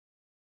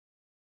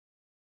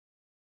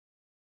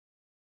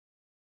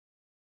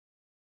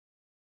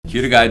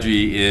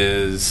Heutagogy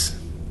is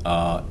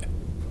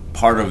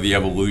part of the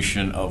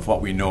evolution of what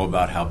we know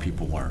about how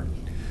people learn.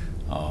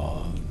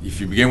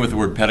 If you begin with the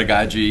word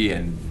pedagogy,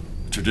 and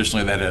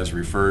traditionally that is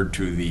referred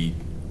to the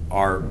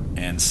art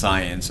and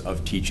science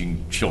of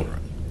teaching children.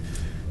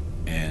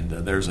 And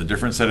there's a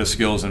different set of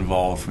skills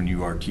involved when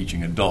you are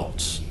teaching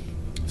adults.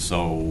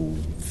 So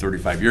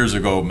 35 years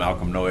ago,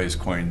 Malcolm Noyes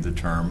coined the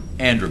term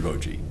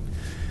andragogy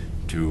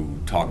to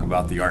talk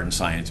about the art and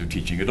science of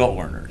teaching adult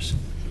learners.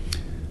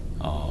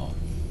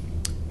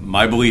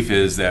 My belief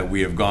is that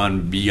we have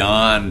gone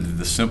beyond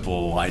the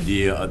simple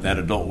idea that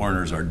adult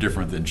learners are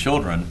different than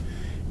children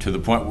to the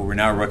point where we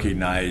now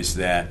recognize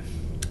that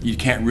you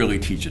can't really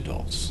teach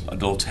adults.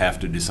 Adults have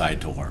to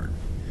decide to learn.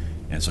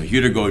 And so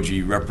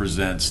heutagogy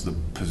represents the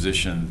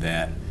position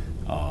that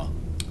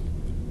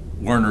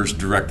learners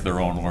direct their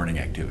own learning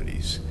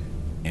activities.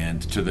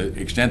 And to the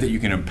extent that you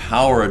can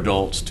empower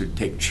adults to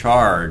take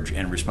charge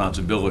and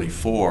responsibility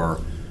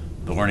for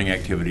the learning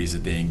activities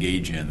that they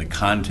engage in, the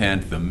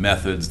content, the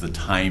methods, the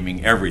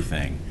timing,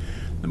 everything,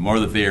 the more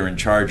that they are in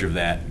charge of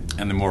that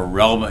and the more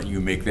relevant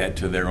you make that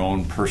to their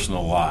own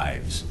personal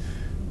lives,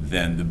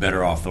 then the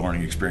better off the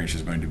learning experience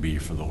is going to be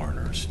for the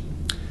learners.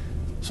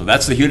 So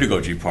that's the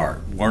heutagogy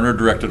part,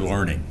 learner-directed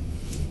learning.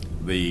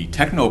 The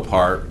techno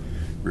part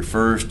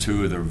refers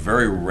to the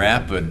very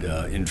rapid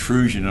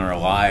intrusion in our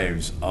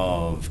lives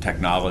of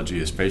technology,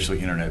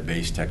 especially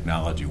internet-based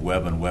technology,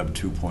 web and Web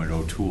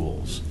 2.0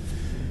 tools.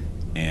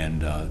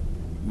 And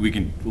we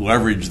can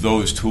leverage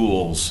those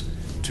tools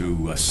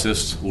to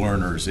assist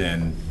learners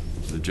in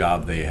the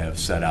job they have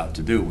set out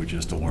to do, which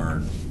is to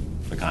learn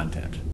the content.